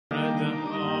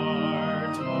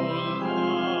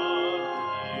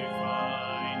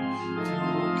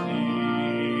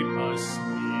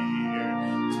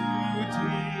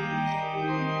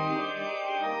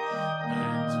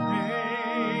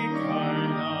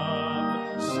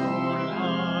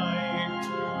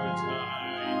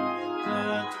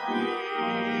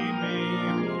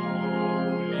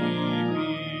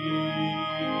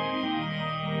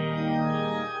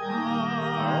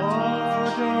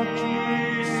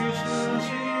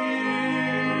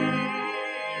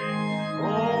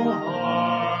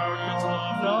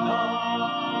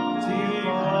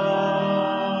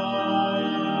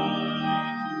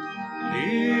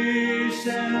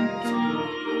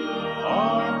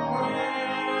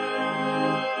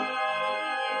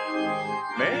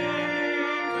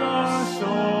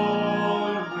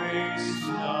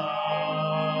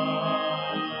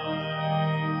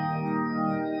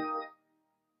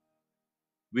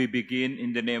We begin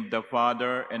in the name of the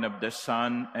Father, and of the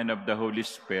Son, and of the Holy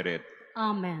Spirit.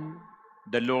 Amen.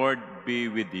 The Lord be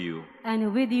with you.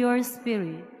 And with your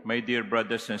spirit. My dear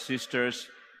brothers and sisters,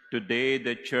 today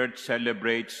the Church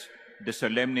celebrates the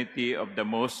solemnity of the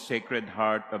most Sacred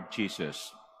Heart of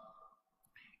Jesus.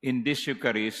 In this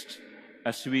Eucharist,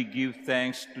 as we give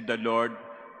thanks to the Lord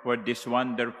for this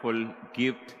wonderful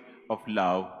gift of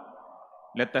love,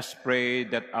 let us pray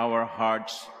that our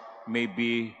hearts may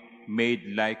be made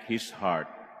like His heart,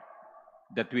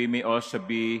 that we may also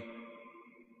be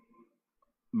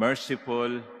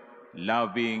merciful,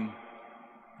 loving,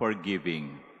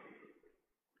 forgiving.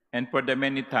 And for the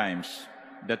many times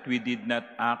that we did not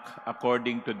act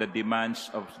according to the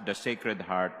demands of the Sacred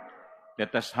Heart,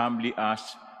 let us humbly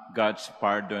ask God's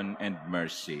pardon and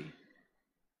mercy.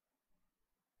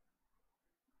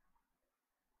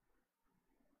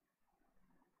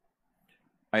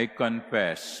 I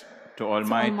confess to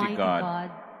Almighty God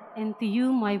and to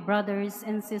you, my brothers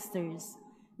and sisters,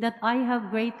 that I have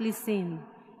greatly sinned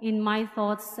in my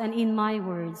thoughts and in my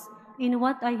words, in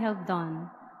what I have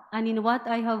done and in what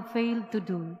I have failed to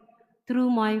do, through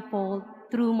my fault,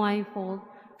 through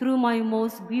my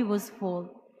most grievous fault.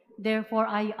 Therefore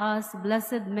I ask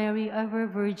Blessed Mary, ever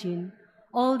Virgin,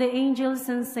 all the angels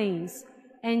and saints,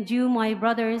 and you, my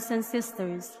brothers and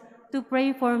sisters, to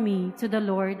pray for me to the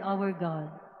Lord our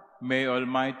God. May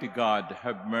Almighty God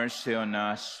have mercy on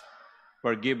us,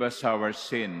 forgive us our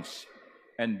sins,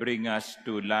 and bring us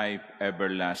to life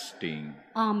everlasting.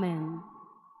 Amen.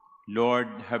 Lord,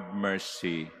 have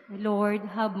mercy. Lord,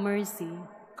 have mercy.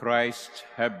 Christ,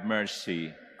 have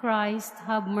mercy. Christ,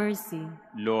 have mercy.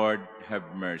 Lord,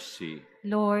 have mercy.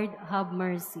 Lord, have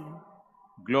mercy.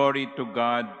 Glory to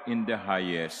God in the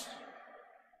highest.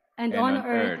 And on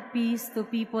earth, peace to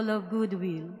people of good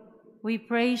will. We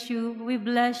praise you, we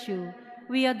bless you,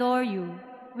 we adore you,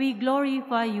 we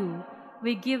glorify you,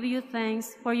 we give you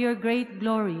thanks for your great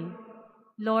glory.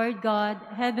 Lord God,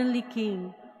 Heavenly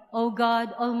King, O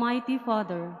God, Almighty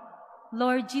Father,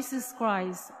 Lord Jesus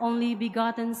Christ, only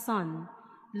begotten Son,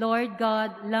 Lord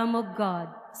God, Lamb of God,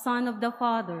 Son of the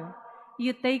Father,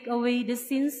 you take away the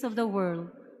sins of the world,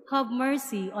 have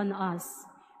mercy on us.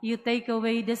 You take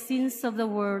away the sins of the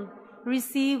world,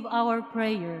 receive our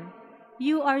prayer.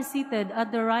 You are seated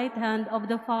at the right hand of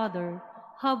the Father,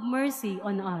 have mercy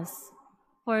on us.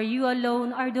 For you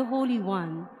alone are the Holy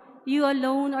One, you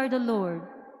alone are the Lord,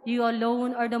 you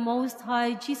alone are the Most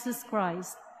High Jesus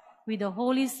Christ, with the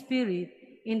Holy Spirit,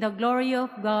 in the glory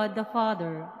of God the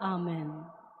Father. Amen.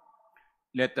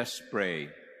 Let us pray.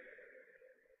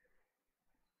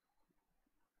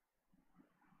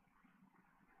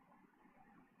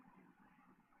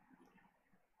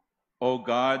 O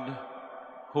God,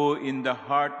 who in the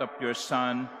heart of your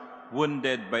Son,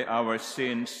 wounded by our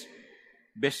sins,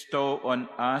 bestow on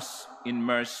us in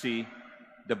mercy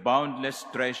the boundless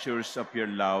treasures of your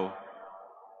love,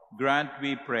 grant,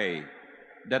 we pray,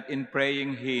 that in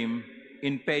paying him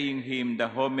the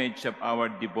homage of our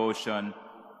devotion,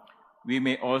 we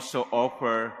may also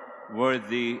offer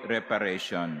worthy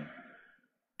reparation.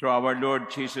 Through our Lord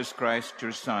Jesus Christ,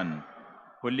 your Son,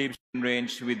 who lives and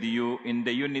reigns with you in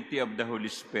the unity of the Holy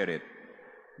Spirit,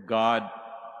 God,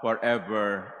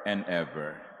 forever and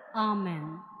ever.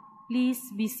 Amen. Please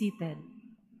be seated.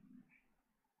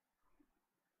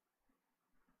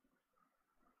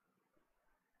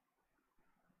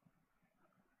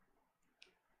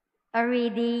 A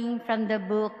reading from the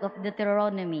book of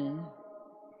Deuteronomy.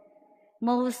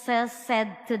 Moses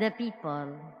said to the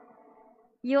people,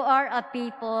 "You are a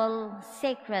people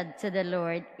sacred to the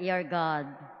Lord your God.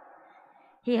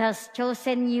 He has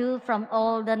chosen you from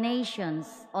all the nations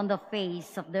on the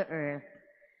face of the earth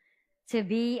to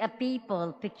be a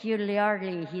people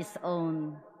peculiarly his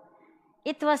own.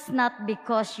 It was not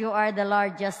because you are the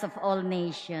largest of all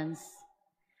nations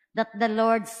that the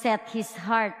Lord set his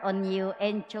heart on you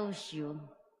and chose you,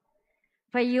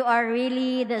 for you are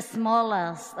really the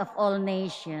smallest of all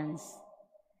nations.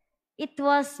 It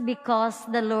was because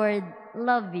the Lord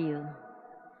loved you,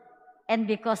 and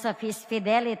because of his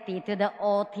fidelity to the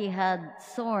oath he had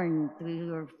sworn to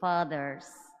your fathers,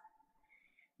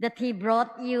 that he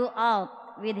brought you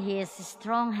out with his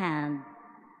strong hand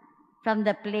from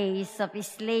the place of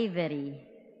slavery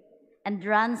and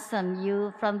ransomed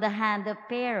you from the hand of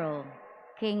Pharaoh,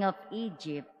 king of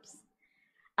Egypt.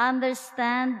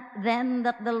 Understand then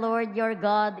that the Lord your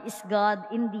God is God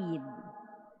indeed,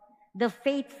 the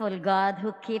faithful God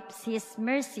who keeps his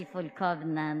merciful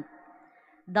covenant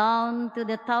down to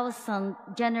the 1,000th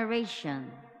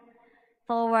generation,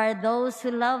 toward those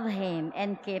who love him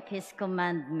and keep his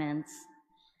commandments.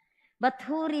 But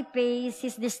who repays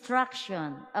his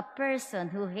destruction? A person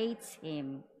who hates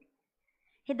him.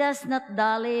 He does not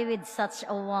dally with such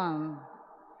a one,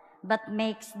 but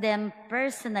makes them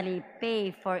personally pay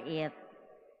for it.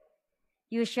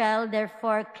 You shall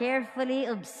therefore carefully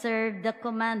observe the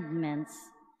commandments,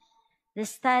 the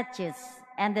statutes,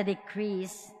 and the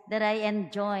decrees that I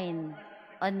enjoin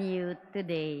on you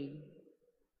today.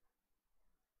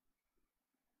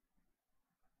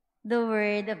 The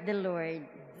word of the Lord.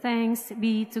 Thanks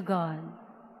be to God.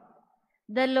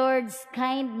 The Lord's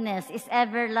kindness is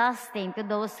everlasting to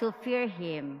those who fear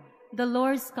him. The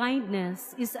Lord's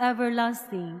kindness is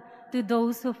everlasting to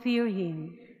those who fear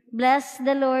him. Bless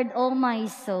the Lord, O my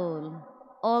soul.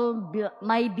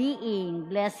 My being,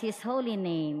 bless his holy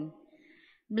name.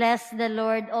 Bless the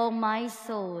Lord, O my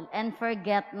soul, and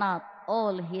forget not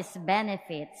all his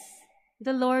benefits.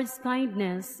 The Lord's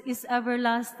kindness is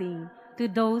everlasting to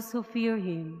those who fear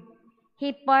him.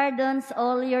 He pardons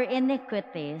all your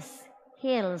iniquities,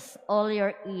 heals all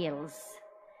your ills.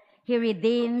 He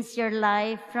redeems your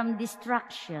life from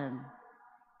destruction,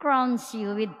 crowns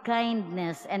you with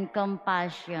kindness and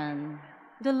compassion.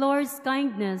 The Lord's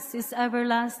kindness is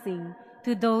everlasting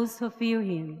to those who fear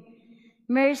him.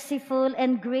 Merciful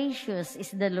and gracious is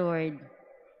the Lord,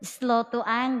 slow to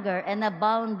anger and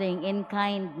abounding in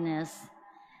kindness.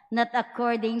 Not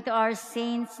according to our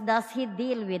sins does he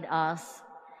deal with us,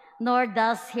 nor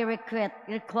does he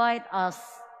requite us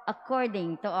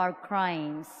according to our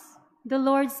crimes. The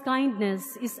Lord's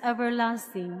kindness is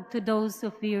everlasting to those who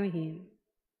fear him.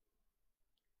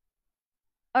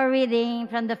 A reading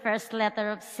from the first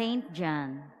letter of St.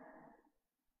 John.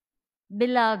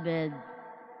 Beloved,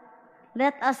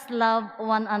 let us love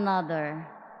one another,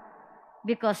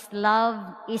 because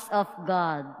love is of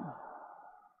God.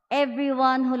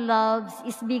 Everyone who loves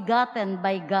is begotten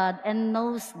by God and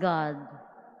knows God.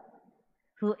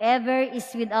 Whoever is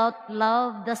without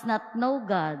love does not know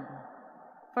God,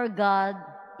 for God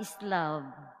is love.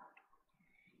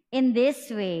 In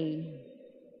this way,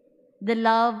 the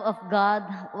love of God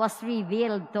was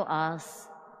revealed to us.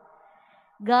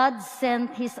 God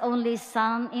sent his only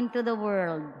Son into the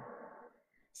world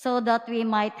so that we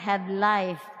might have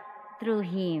life through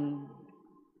him.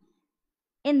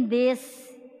 In this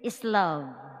is love,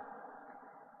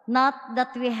 not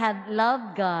that we have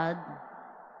loved God,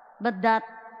 but that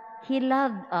he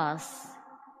loved us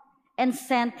and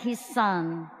sent his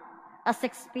Son as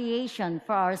expiation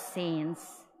for our sins.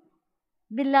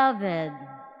 Beloved,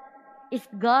 if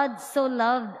God so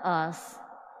loved us,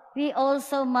 we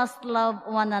also must love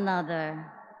one another.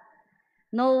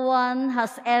 No one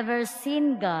has ever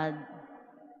seen God.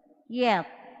 Yet,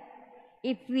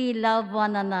 if we love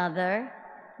one another,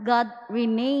 God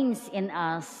remains in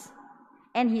us,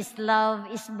 and his love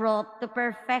is brought to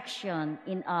perfection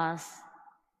in us.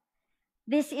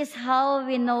 This is how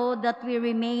we know that we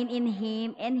remain in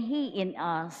him and he in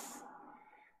us,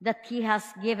 that he has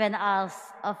given us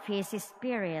of his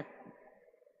Spirit.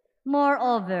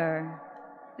 Moreover,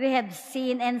 we have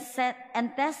seen and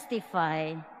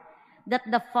testify that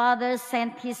the Father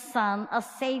sent his Son as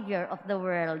Savior of the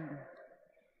world.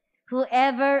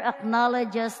 Whoever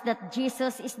acknowledges that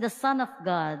Jesus is the Son of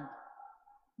God,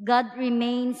 God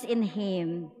remains in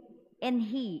him, and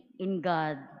he in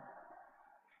God.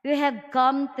 We have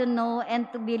come to know and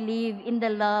to believe in the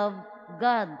love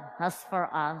God has for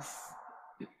us.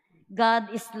 God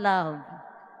is love,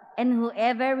 and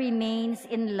whoever remains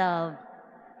in love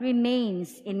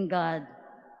remains in God,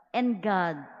 and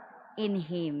God in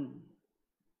him.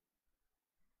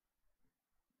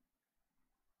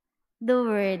 The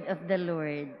word of the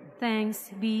Lord.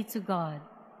 Thanks be to God.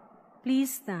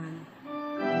 Please stand.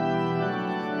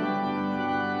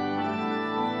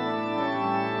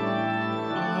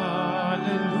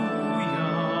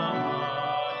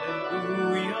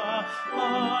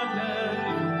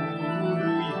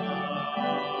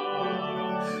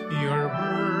 Your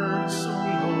words, O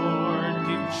Lord,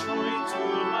 give joy to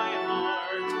my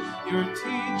heart. Your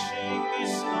teaching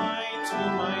is light to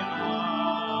my eyes.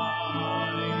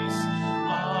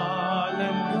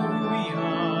 Alleluia,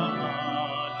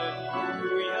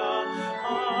 alleluia,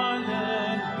 alleluia.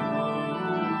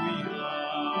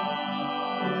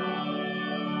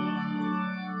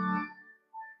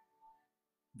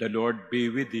 The Lord be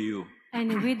with you.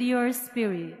 And with your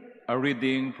spirit. A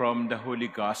reading from the Holy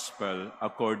Gospel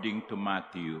according to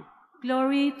Matthew.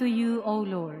 Glory to you, O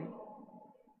Lord.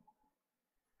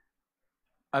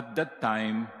 At that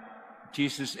time,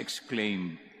 Jesus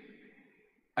exclaimed,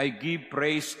 I give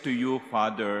praise to you,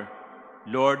 Father,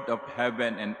 Lord of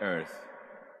heaven and earth.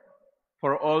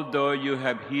 For although you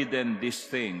have hidden these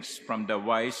things from the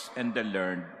wise and the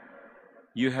learned,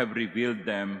 You have revealed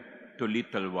them to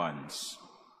little ones.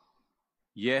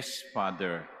 Yes,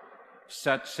 Father,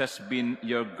 such has been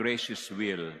your gracious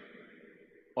will.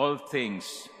 All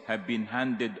things have been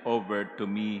handed over to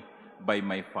me by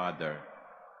my Father.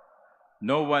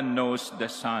 No one knows the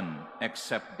Son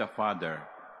except the Father,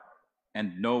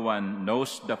 and no one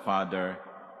knows the Father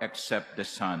except the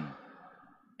Son,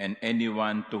 and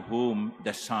anyone to whom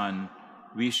the Son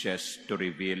wishes to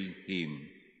reveal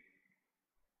him.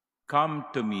 Come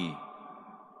to me,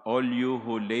 all you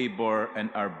who labor and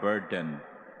are burdened,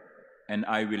 and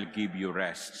I will give you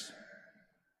rest.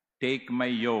 Take my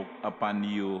yoke upon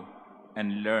you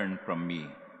and learn from me,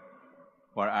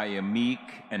 for I am meek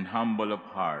and humble of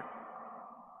heart,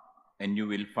 and you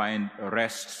will find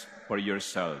rest for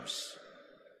yourselves.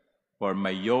 For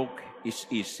my yoke is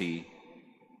easy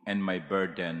and my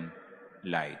burden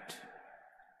light.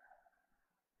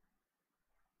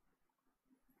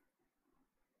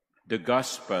 The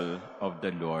Gospel of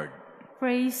the Lord.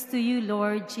 Praise to you,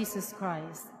 Lord Jesus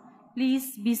Christ.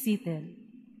 Please be seated.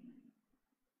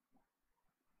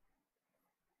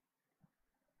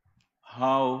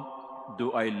 How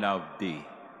do I love thee?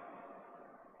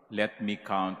 Let me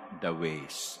count the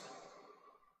ways.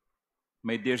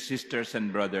 My dear sisters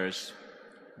and brothers,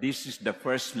 this is the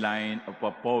first line of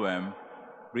a poem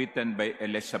written by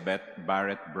Elizabeth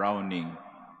Barrett Browning,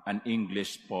 an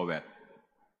English poet.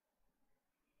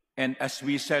 And as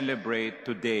we celebrate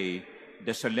today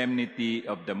the solemnity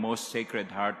of the Most Sacred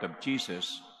Heart of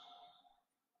Jesus,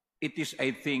 it is,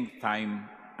 I think,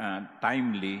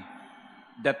 timely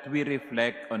that we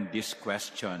reflect on this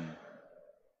question: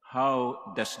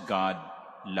 how does God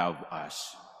love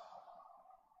us?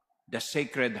 The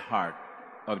Sacred Heart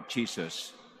of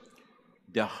Jesus.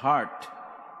 The heart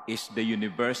is the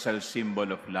universal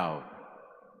symbol of love.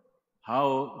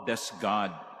 How does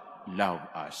God love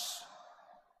us?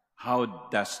 How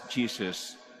does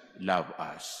Jesus love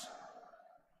us?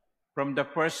 From the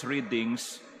first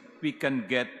readings, we can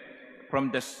get,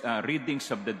 from the readings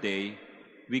of the day,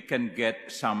 we can get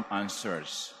some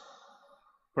answers.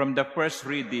 From the first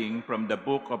reading from the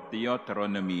book of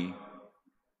Deuteronomy,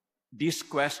 this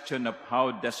question of how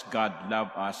does God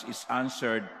love us is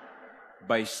answered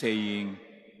by saying,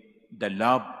 the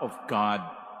love of God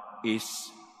is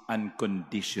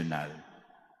unconditional.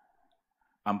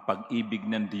 Ang pag-ibig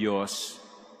ng Diyos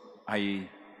ay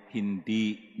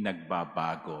hindi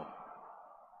nagbabago.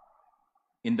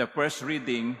 In the first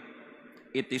reading,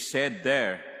 it is said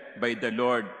there by the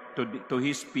Lord to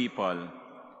His people,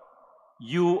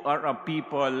 you are a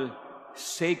people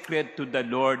sacred to the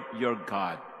Lord your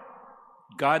God.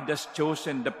 God has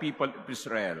chosen the people of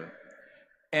Israel.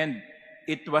 And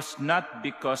it was not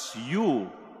because you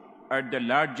are the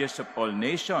largest of all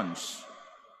nations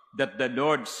that the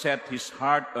Lord set His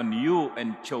heart on you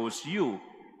and chose you,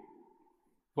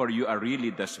 for you are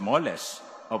really the smallest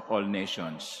of all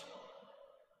nations.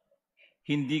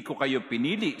 Hindi ko kayo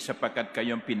pinili sapagkat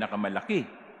kayong pinakamalaki.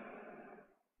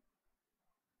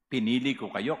 Pinili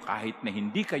ko kayo kahit na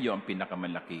hindi kayo ang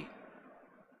pinakamalaki.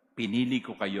 Pinili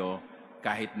ko kayo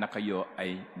kahit na kayo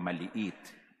ay maliit.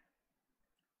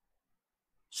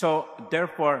 So,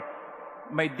 therefore,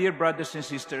 my dear brothers and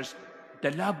sisters,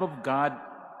 the love of God,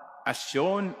 as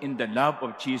shown in the love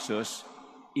of Jesus,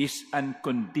 is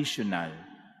unconditional.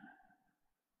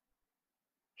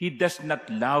 He does not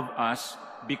love us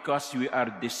because we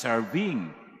are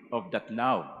deserving of that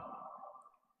love.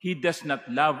 He does not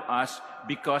love us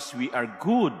because we are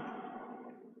good.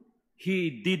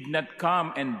 He did not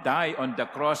come and die on the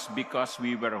cross because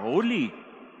we were holy.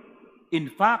 In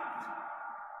fact,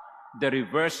 the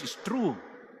reverse is true.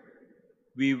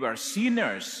 We were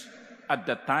sinners at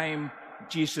the time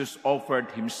Jesus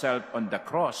offered Himself on the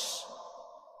cross.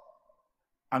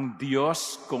 Ang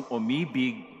Diyos kung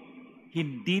umibig,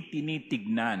 hindi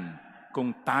tinitignan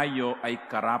kung tayo ay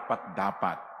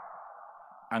karapat-dapat.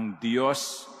 Ang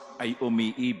Diyos ay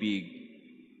umiibig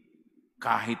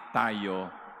kahit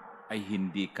tayo ay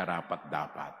hindi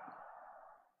karapat-dapat.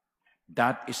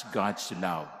 That is God's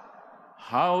love.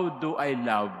 How do I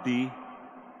love thee?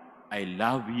 I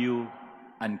love you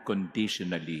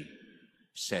unconditionally,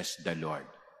 says the Lord.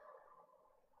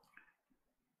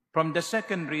 From the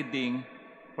second reading,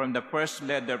 from the first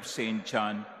letter of St.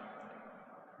 John,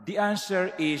 the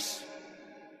answer is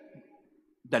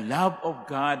the love of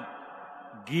God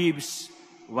gives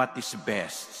what is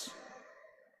best.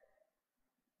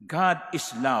 God is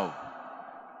love.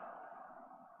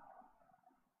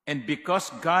 And because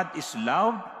God is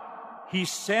love, He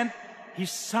sent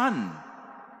His Son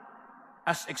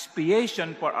as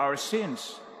expiation for our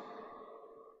sins.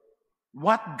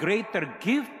 What greater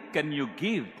gift can you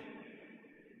give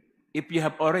if you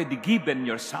have already given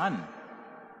your Son?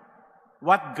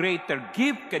 What greater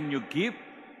gift can you give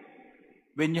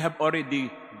when you have already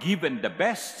given the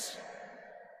best?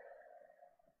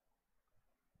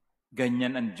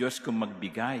 Ganyan ang Diyos kung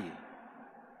magbigay.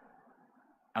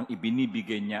 Ang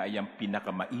ibinibigay niya ay ang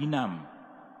pinakamainam,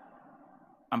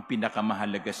 ang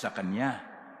pinakamahalaga sa Kanya,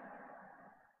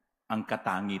 ang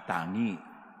katangi-tangi.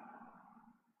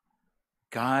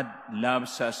 God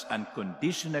loves us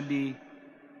unconditionally,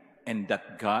 and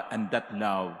that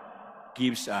love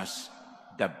gives us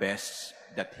the best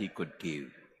that He could give.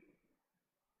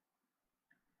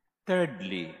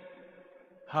 Thirdly,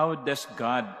 how does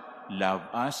God love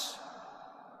us?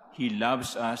 He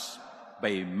loves us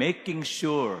by making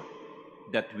sure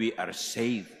that we are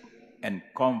safe and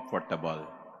comfortable.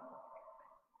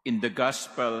 In the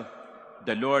Gospel,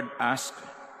 the Lord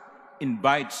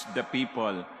invites the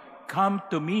people, "Come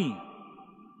to me.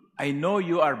 I know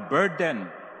you are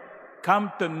burdened. Come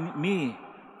to me.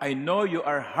 I know you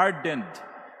are hardened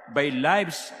by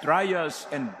life's trials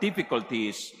and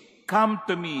difficulties. Come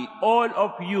to me, all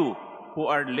of you who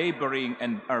are laboring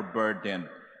and are burdened,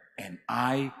 and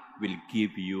I will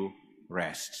give you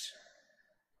rest."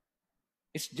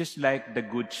 It's just like the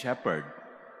Good Shepherd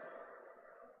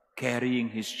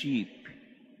carrying his sheep,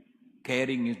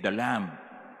 carrying the lamb,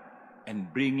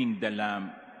 and bringing the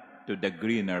lamb to the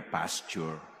greener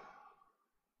pasture.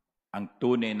 Ang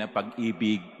tunay na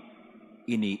pag-ibig,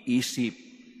 iniisip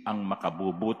ang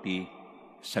makabubuti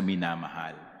sa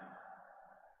minamahal.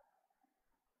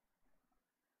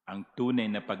 Ang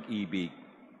tunay na pag-ibig,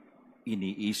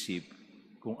 iniisip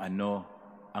kung ano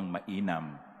ang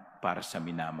mainam para sa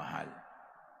minamahal.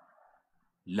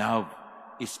 Love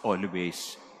is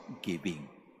always giving.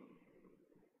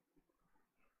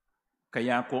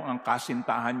 Kaya kung ang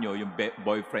kasintahan nyo, yung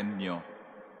boyfriend nyo,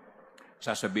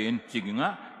 sasabihin, sige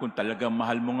nga, kung talagang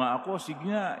mahal mo nga ako,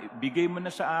 sige nga, bigay mo na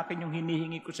sa akin yung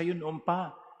hinihingi ko sa iyo noon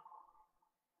pa.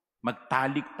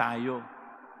 Magtalik tayo.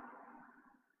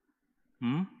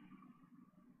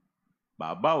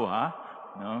 Babaw, ha?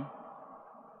 No?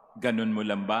 Ganun mo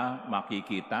lang ba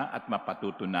makikita at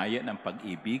mapatutunayan ang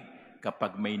pag-ibig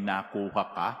kapag may nakuha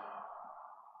ka?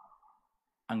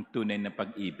 Ang tunay na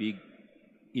pag-ibig,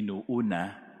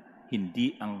 inuuna,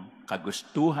 hindi ang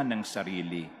kagustuhan ng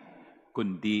sarili,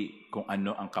 kundi kung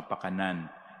ano ang kapakanan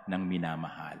ng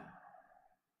minamahal.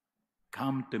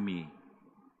 Come to me,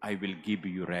 I will give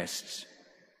you rest.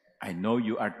 I know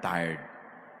you are tired.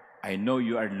 I know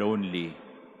you are lonely.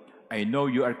 I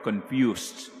know you are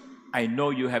confused. I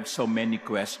know you have so many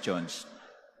questions.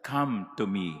 Come to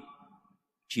me,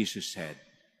 Jesus said.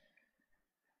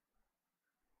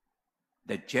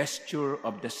 The gesture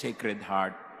of the Sacred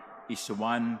Heart is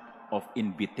one of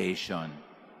invitation.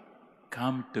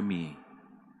 Come to me,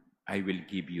 I will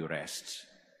give you rest.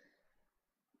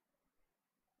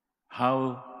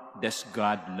 How does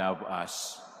God love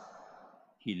us?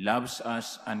 He loves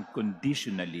us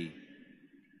unconditionally.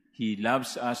 He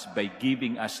loves us by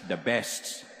giving us the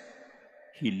best.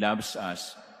 He loves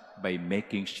us by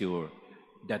making sure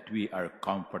that we are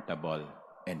comfortable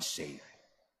and safe.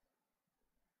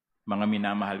 Mga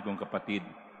minamahal kong kapatid,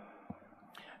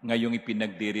 ngayong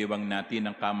ipinagdiriwang natin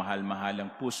ang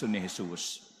kamahal-mahalang puso ni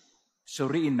Jesus,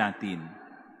 suriin natin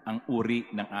ang uri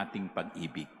ng ating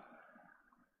pag-ibig.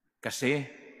 Kasi,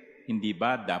 hindi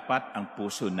ba dapat ang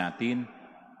puso natin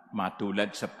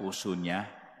matulad sa puso niya?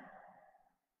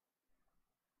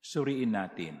 Suriin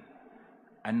natin,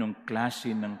 anong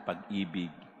klase ng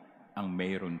pag-ibig ang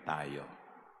mayroon tayo?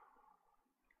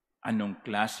 Anong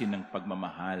klase ng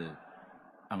pagmamahal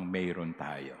ang mayroon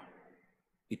tayo?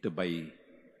 Ito ba'y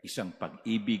isang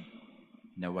pag-ibig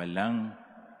na walang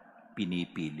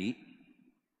pinipili?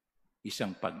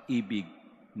 Isang pag-ibig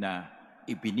na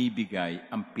ibinibigay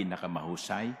ang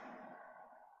pinakamahusay?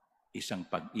 Isang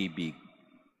pag-ibig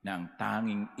na ang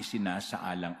tanging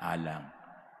isinasaalang-alang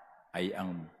ay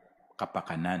ang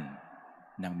kapakanan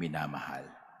ng minamahal.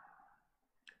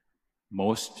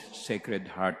 Most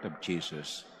Sacred Heart of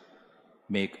Jesus,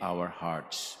 make our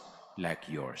hearts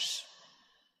like yours.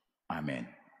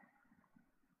 Amen.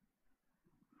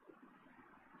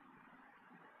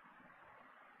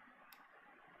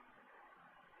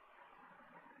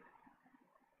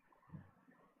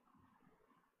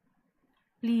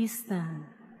 Please stand.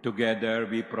 Together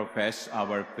we profess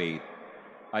our faith.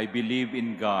 I believe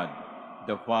in God,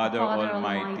 the Father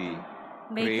Almighty,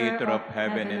 creator of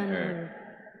heaven and earth.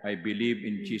 I believe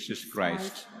in Jesus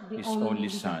Christ, His only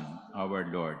Son, our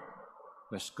Lord,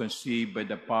 was conceived by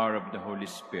the power of the Holy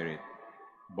Spirit,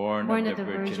 born of the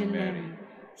Virgin Mary,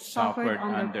 suffered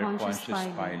under Pontius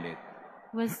Pilate,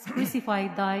 was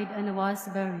crucified, died, and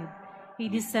was buried. He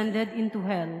descended into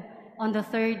hell. On the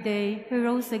third day, he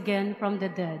rose again from the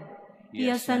dead.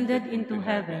 He ascended into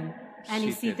heaven and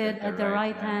is seated at the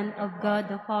right hand of God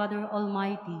the Father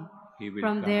Almighty.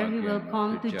 From there he will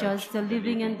come to judge the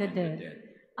living and the dead.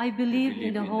 I believe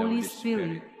in the Holy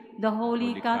Spirit, the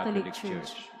Holy Catholic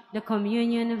Church, the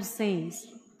communion of saints,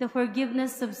 the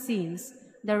forgiveness of sins,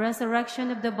 the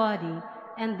resurrection of the body,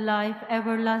 and life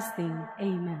everlasting.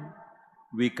 Amen.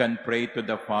 We can pray to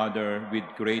the Father with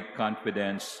great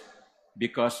confidence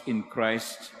because in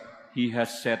Christ He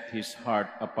has set His heart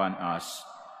upon us.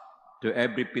 To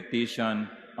every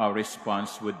petition, our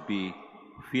response would be,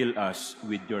 fill us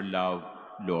with your love,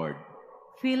 Lord.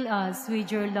 Fill us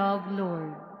with your love,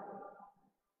 Lord.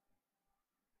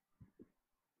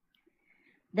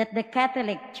 That the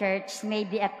Catholic Church may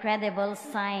be a credible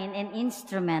sign and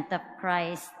instrument of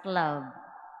Christ's love.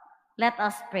 Let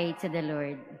us pray to the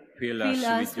Lord. Fill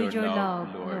us with your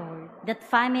love, Lord. That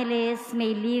families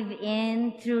may live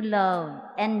in true love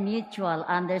and mutual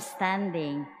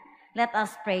understanding. Let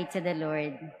us pray to the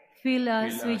Lord. Fill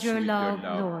us with your love,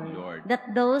 Lord.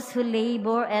 That those who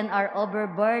labor and are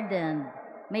overburdened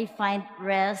may find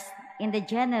rest in the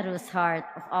generous heart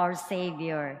of our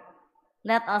Savior.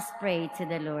 Let us pray to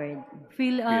the Lord.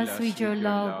 Fill us with your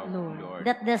love, Lord.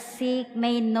 That the sick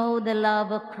may know the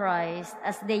love of Christ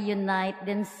as they unite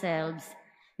themselves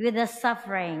with the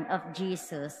suffering of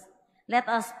Jesus. Let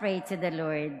us pray to the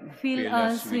Lord. Fill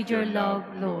us with your love,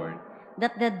 Lord.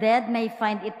 That the dead may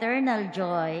find eternal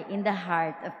joy in the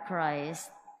heart of Christ.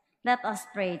 Let us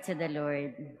pray to the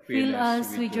Lord. Fill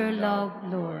us with your love,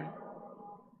 Lord.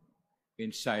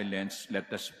 In silence,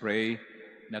 let us pray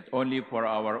not only for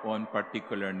our own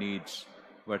particular needs,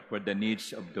 but for the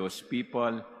needs of those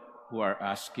people who are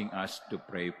asking us to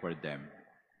pray for them.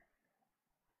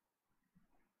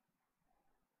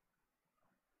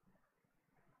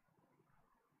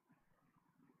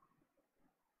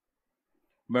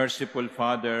 Merciful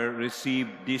Father, receive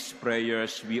these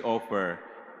prayers we offer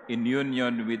in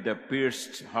union with the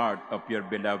pierced heart of your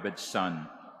beloved Son,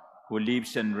 who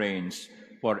lives and reigns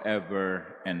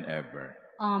forever and ever.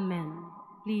 Amen.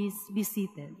 Please be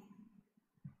seated.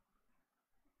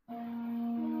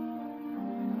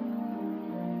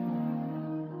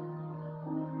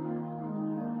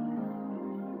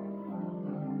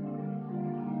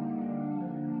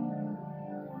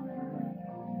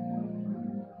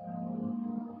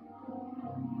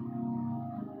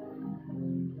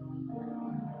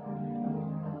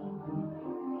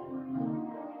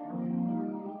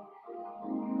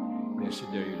 Blessed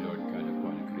are you, Lord God of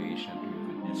all creation, through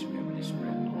goodness we have this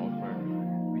bread to offer,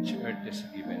 which earth has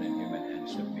given and human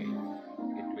hands have made.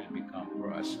 It will become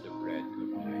for us the bread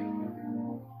of life.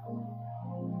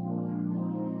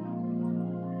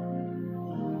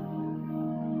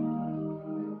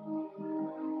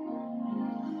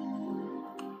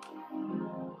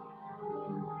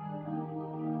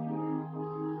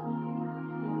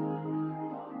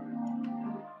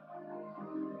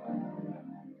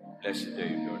 Blessed are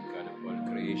you, Lord God of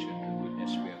all creation, through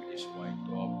goodness we have this wine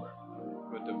to offer,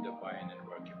 fruit of the vine and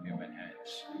work of human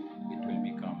hands. It will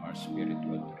become our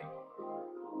spiritual drink.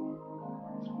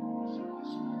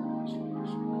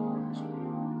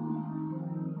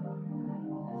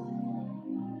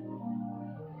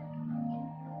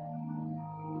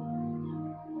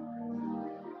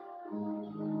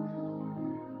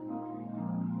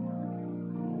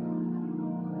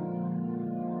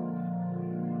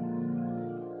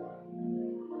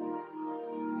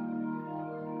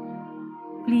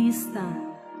 Please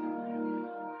stand.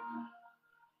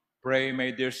 Pray,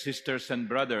 my dear sisters and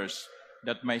brothers,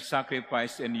 that my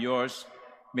sacrifice and yours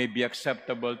may be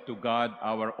acceptable to God,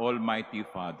 our Almighty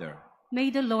Father.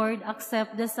 May the Lord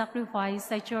accept the sacrifice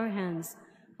at your hands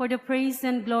for the praise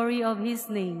and glory of his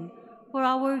name, for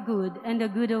our good and the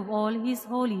good of all his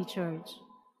holy church.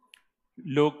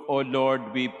 Look, O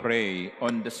Lord, we pray,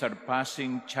 on the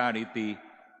surpassing charity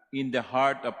in the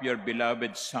heart of your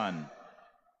beloved Son,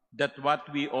 that what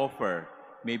we offer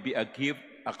may be a gift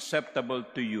acceptable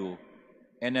to you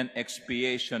and an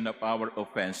expiation of our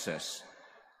offenses.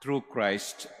 Through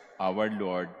Christ our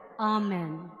Lord.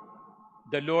 Amen.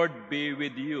 The Lord be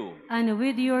with you. And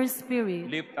with your spirit.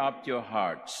 Lift up your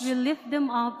hearts. We lift them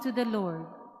up to the Lord.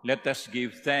 Let us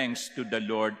give thanks to the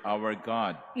Lord our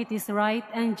God. It is right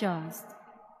and just.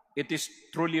 It is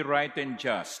truly right and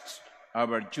just,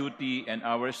 our duty and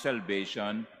our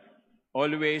salvation,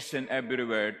 always and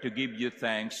everywhere to give you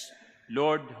thanks,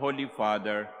 Lord, Holy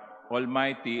Father,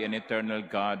 Almighty and eternal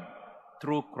God,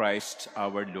 through Christ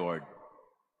our Lord.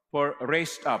 For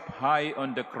raised up high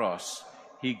on the cross,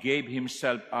 he gave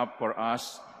himself up for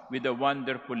us with a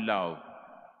wonderful love.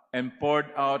 and poured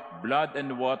out blood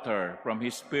and water from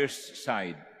his pierced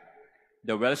side,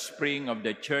 the wellspring of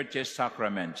the Church's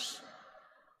sacraments,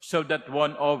 so that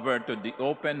won over to the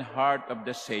open heart of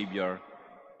the Savior,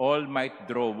 all might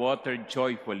draw water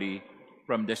joyfully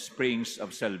from the springs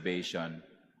of salvation.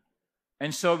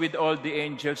 And so with all the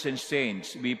angels and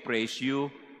saints, we praise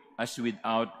you, as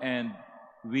without end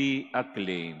we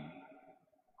acclaim.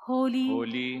 Holy,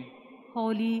 Holy,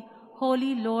 holy,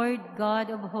 holy Lord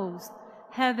God of hosts,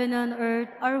 heaven and earth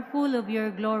are full of your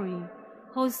glory.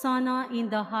 Hosanna in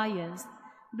the highest.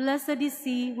 Blessed is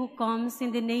he who comes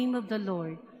in the name of the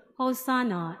Lord.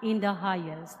 Hosanna in the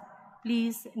highest.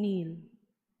 Please kneel.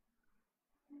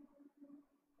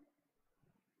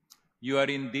 you are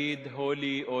indeed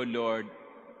holy, O Lord,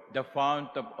 the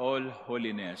fount of all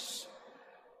holiness.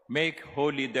 Make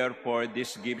holy, therefore,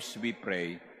 these gifts, we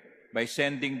pray, by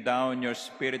sending down your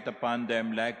Spirit upon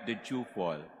them like the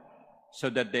dewfall, so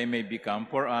that they may become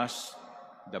for us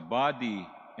the body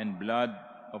and blood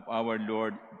of our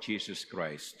Lord Jesus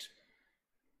Christ.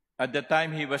 At the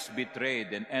time he was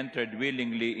betrayed and entered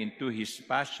willingly into his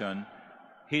passion,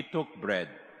 he took bread,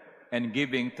 and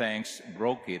giving thanks,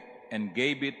 broke it, and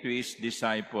gave it to his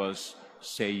disciples,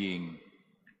 saying,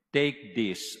 "Take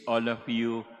this, all of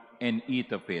you, and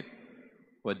eat of it,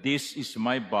 for this is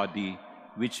my body,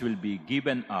 which will be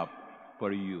given up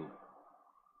for you."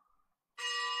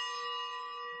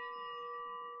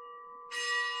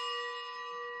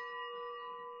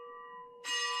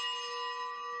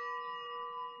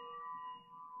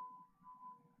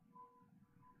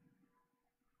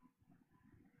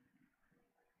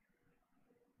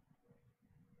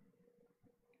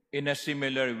 In a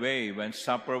similar way, when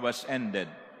supper was ended,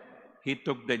 he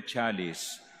took the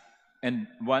chalice, and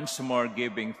once more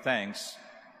giving thanks,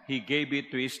 he gave it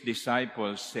to his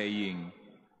disciples, saying,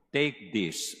 "Take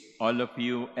this, all of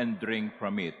you, and drink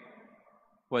from it.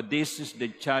 For this is the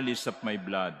chalice of my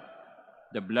blood,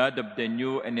 the blood of the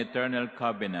new and eternal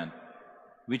covenant,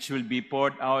 which will be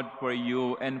poured out for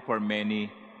you and for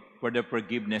many for the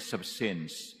forgiveness of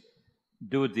sins.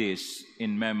 Do this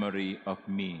in memory of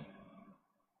me."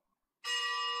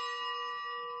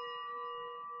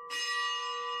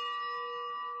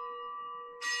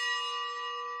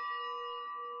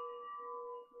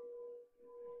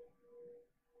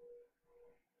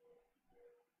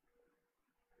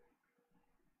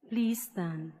 Please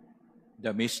stand.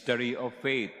 The mystery of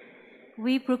faith.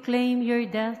 We proclaim your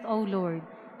death, O Lord,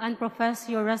 and profess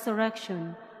your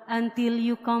resurrection until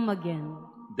you come again.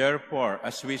 Therefore,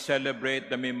 as we celebrate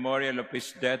the memorial of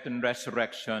his death and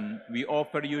resurrection, we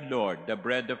offer you, Lord, the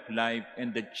bread of life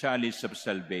and the chalice of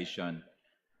salvation,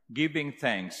 giving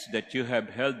thanks that you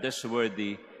have held us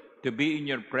worthy to be in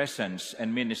your presence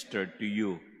and minister to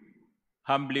you.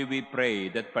 Humbly we pray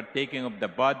that, partaking of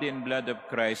the body and blood of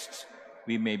Christ,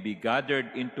 we may be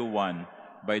gathered into one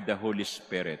by the Holy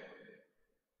Spirit.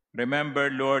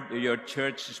 Remember, Lord, your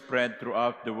church spread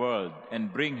throughout the world,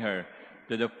 and bring her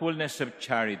to the fullness of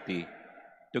charity,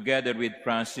 together with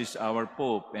Francis, our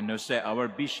Pope, and Jose, our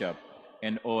Bishop,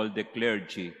 and all the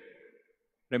clergy.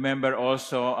 Remember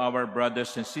also our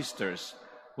brothers and sisters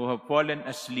who have fallen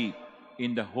asleep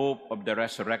in the hope of the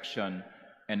resurrection,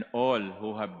 and all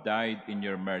who have died in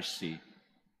your mercy.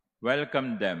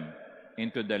 Welcome them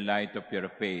into the light of your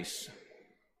face.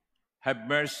 Have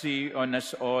mercy on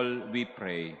us all, we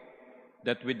pray,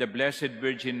 that with the Blessed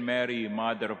Virgin Mary,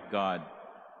 Mother of God,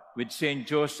 with Saint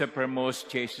Joseph, her most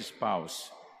chaste spouse,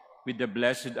 with the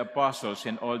blessed apostles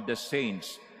and all the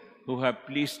saints who have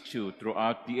pleased you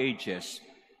throughout the ages,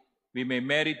 we may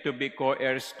merit to be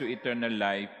co-heirs to eternal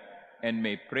life, and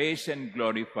may praise and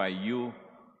glorify you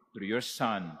through your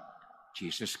Son,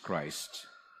 Jesus Christ.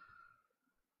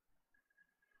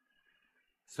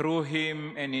 Through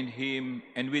him and in him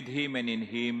and with him and in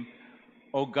him,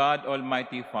 O God,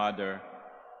 Almighty Father,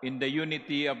 in the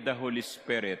unity of the Holy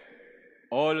Spirit,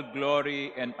 all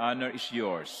glory and honor is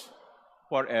yours,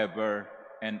 forever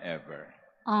and ever.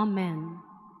 Amen.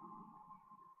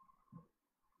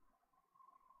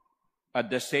 At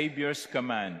the Savior's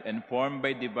command, and formed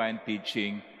by divine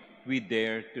teaching, we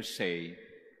dare to say,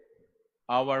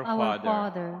 Our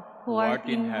Father, who art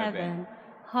in heaven,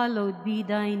 hallowed be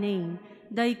thy name.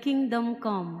 Thy kingdom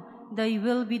come, thy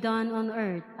will be done on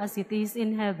earth as it is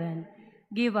in heaven.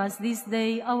 Give us this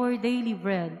day our daily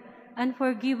bread, and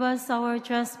forgive us our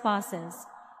trespasses,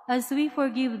 as we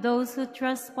forgive those who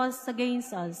trespass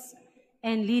against us.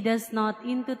 And lead us not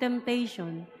into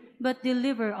temptation, but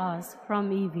deliver us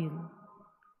from evil.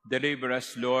 Deliver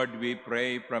us, Lord, we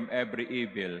pray, from every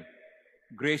evil.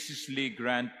 Graciously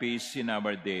grant peace in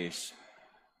our days,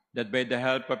 that by the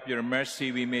help of your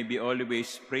mercy we may be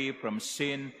always free from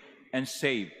sin and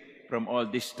safe from all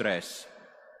distress,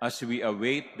 as we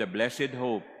await the blessed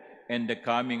hope and the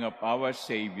coming of our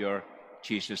Savior,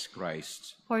 Jesus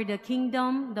Christ. For the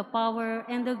kingdom, the power,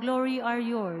 and the glory are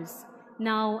yours,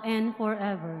 now and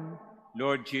forever.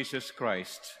 Lord Jesus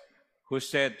Christ, who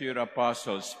said to your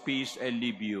apostles, "Peace I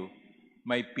leave you,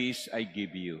 my peace I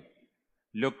give you,"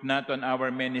 look not on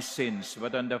our many sins,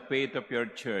 but on the faith of your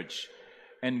church,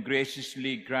 and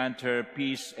graciously grant her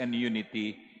peace and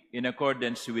unity in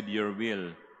accordance with your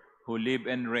will, who live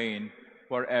and reign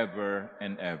forever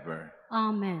and ever.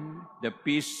 Amen. The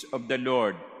peace of the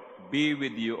Lord be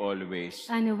with you always.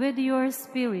 And with your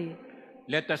spirit.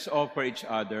 Let us offer each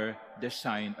other the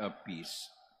sign of peace.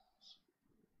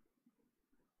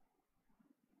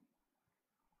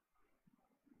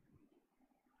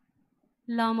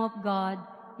 Lamb of God,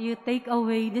 you take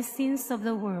away the sins of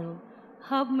the world.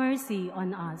 Have mercy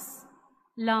on us.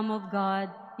 Lamb of God,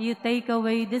 you take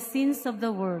away the sins of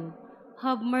the world.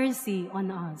 Have mercy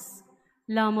on us.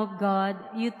 Lamb of God,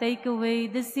 you take away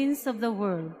the sins of the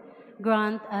world.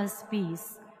 Grant us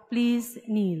peace. Please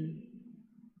kneel.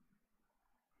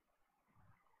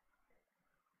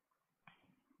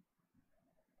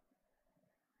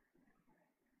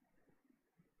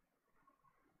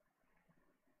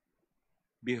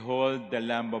 Behold the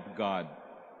Lamb of God.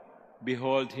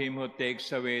 Behold him who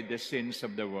takes away the sins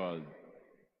of the world.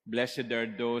 Blessed are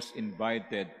those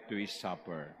invited to his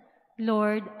supper.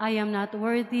 Lord, I am not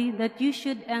worthy that you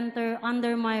should enter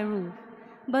under my roof,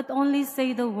 but only say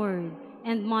the word,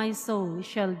 and my soul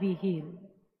shall be healed.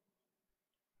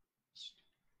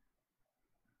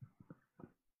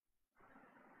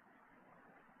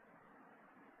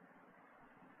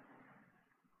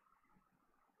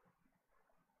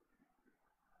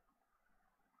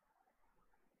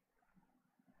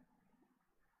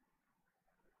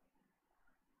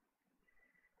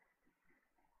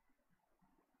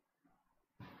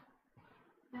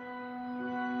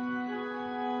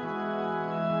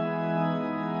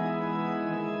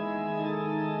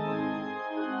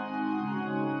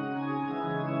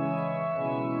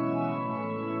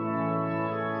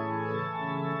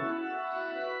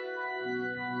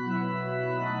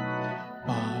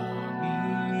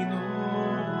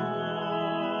 Panginoon,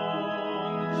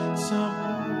 sa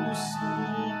puso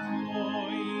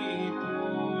ko'y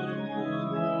ituro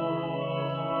mo.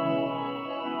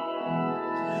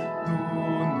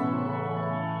 Tunog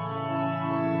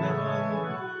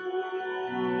ng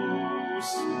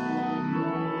puso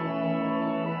mo.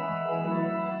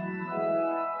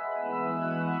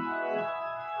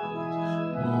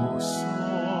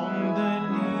 Pusong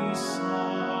dalisay,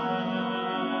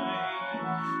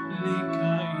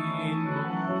 likain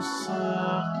mo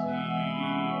sa'kin.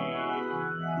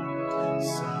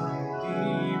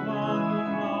 Sandiwang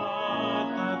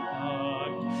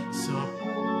matatag, sa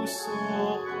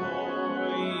puso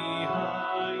ko'y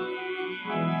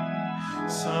hain.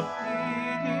 Sa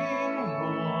piling mo,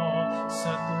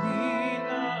 sa tuwing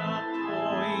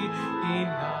ako'y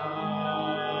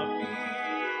inapit.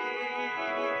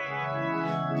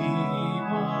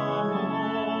 Diwa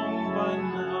mong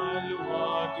banal,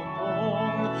 huwag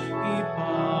mong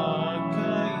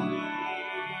ipagkain.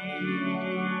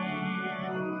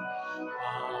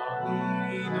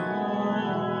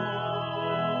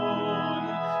 Panginoon,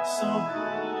 sa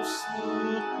puso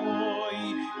ko'y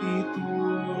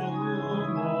ituro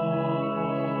mo.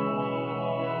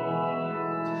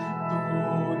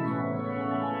 Tunog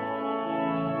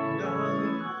ng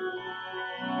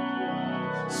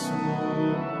puso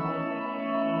mo.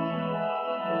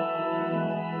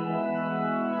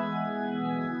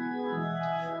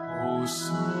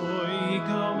 Puso'y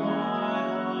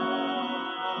gawaran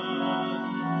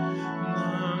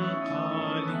ng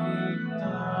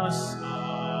kaligtasan.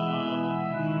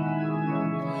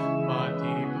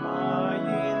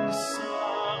 Patibayin sa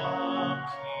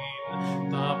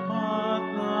akin tapat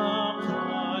na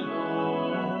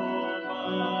kalooban.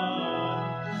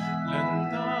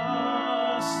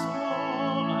 Landas mo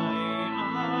ay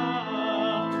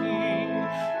aking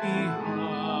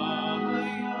ihahayag.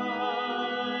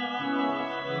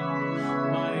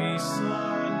 May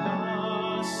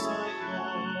sala sa'yo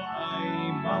ay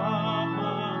mapanatag.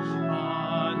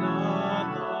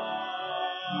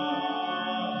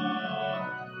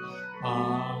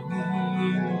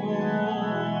 Panginoon,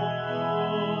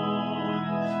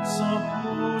 sa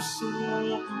puso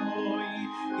ko'y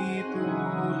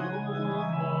ituro mo.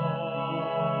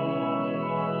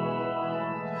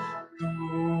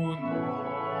 Tunog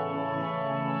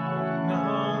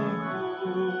ng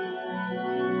puso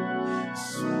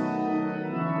mo.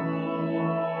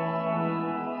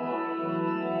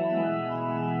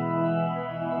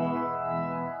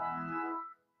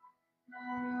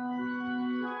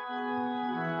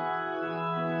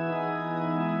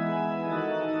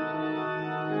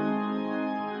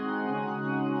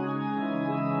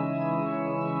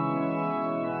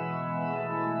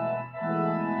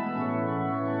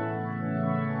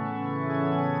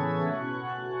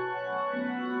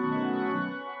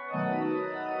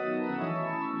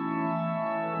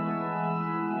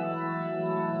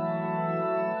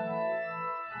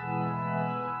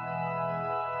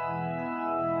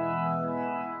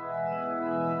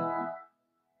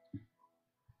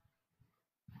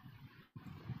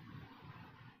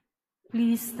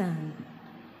 Please stand.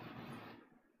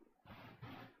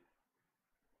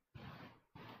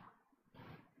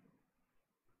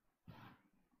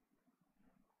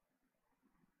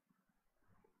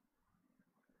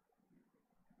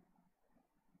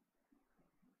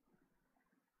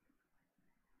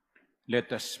 Let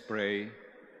us pray.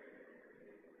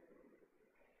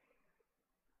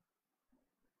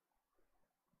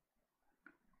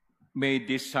 May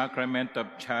this sacrament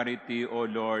of charity, O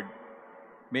Lord,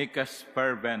 make us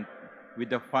fervent with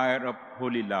the fire of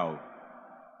holy love,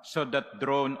 so that,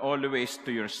 drawn always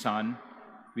to your Son,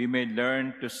 we may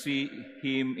learn to see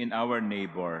him in our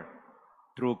neighbor,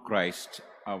 through Christ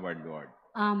our Lord.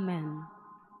 Amen.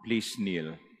 Please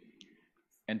kneel.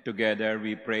 And together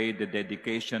we pray the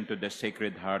dedication to the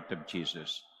Sacred Heart of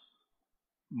Jesus.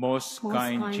 Most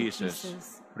kind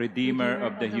Jesus, Redeemer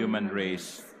of the human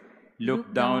race,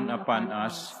 look down upon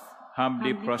us,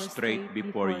 humbly prostrate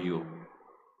before you.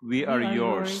 We are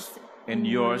yours, and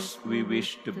yours we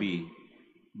wish to be.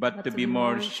 But to be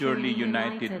more surely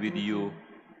united with you,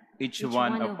 each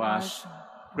one of us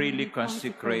freely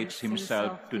consecrates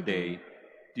himself today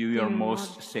to your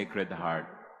most sacred heart.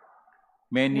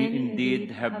 Many indeed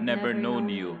have never known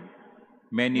you.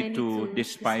 Many too,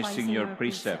 despising your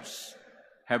precepts,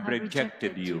 have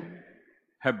rejected you.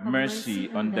 Have mercy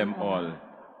on them all,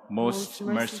 most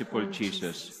merciful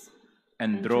Jesus,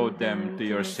 and draw them to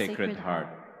your sacred heart.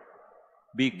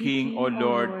 Be King, O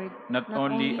Lord, not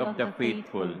only of the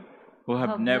faithful who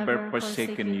have never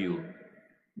forsaken you,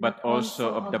 but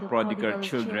also of the prodigal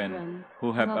children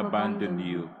who have abandoned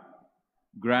you.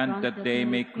 Grant that they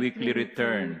may quickly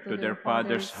return to their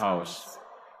Father's house,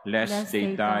 lest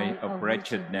they die of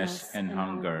wretchedness and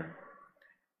hunger.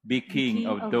 Be King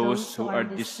of those who are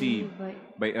deceived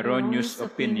by erroneous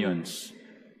opinions,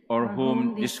 or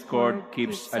whom discord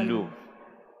keeps aloof,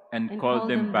 and call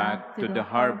them back to the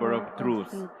harbor of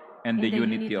truth and the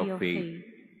unity of faith,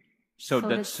 so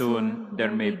that soon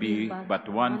there may be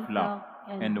but one flock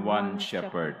and one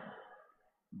shepherd.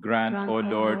 Grant, O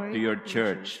Lord, to your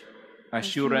Church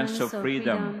assurance of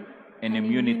freedom and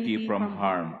immunity from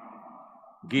harm.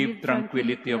 Give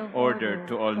tranquility of order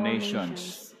to all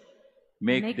nations.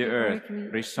 Make the earth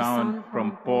resound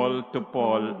from pole to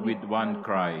pole with one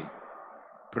cry.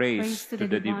 Praise to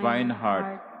the divine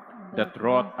heart that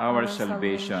wrought our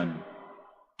salvation.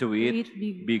 To it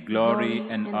be glory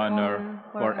and honor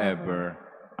forever.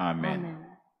 Amen.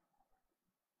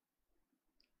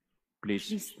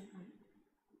 Please.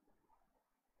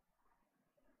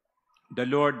 The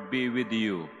Lord be with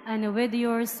you. And with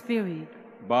your spirit.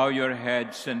 Bow your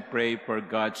heads and pray for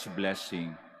God's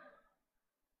blessing.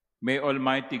 May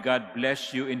Almighty God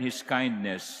bless you in his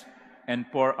kindness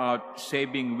and pour out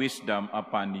saving wisdom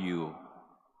upon you.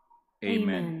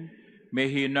 Amen. May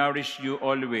he nourish you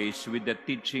always with the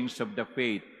teachings of the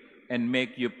faith and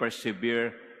make you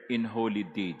persevere in holy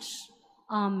deeds.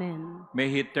 Amen. May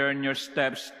he turn your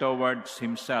steps towards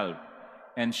himself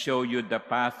and show you the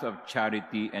path of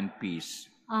charity and peace.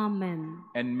 Amen.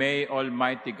 And may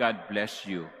Almighty God bless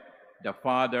you, the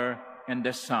Father, and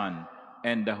the Son,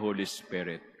 and the Holy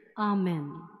Spirit.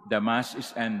 Amen. The Mass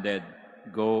is ended.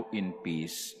 Go in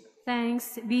peace.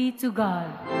 Thanks be to God.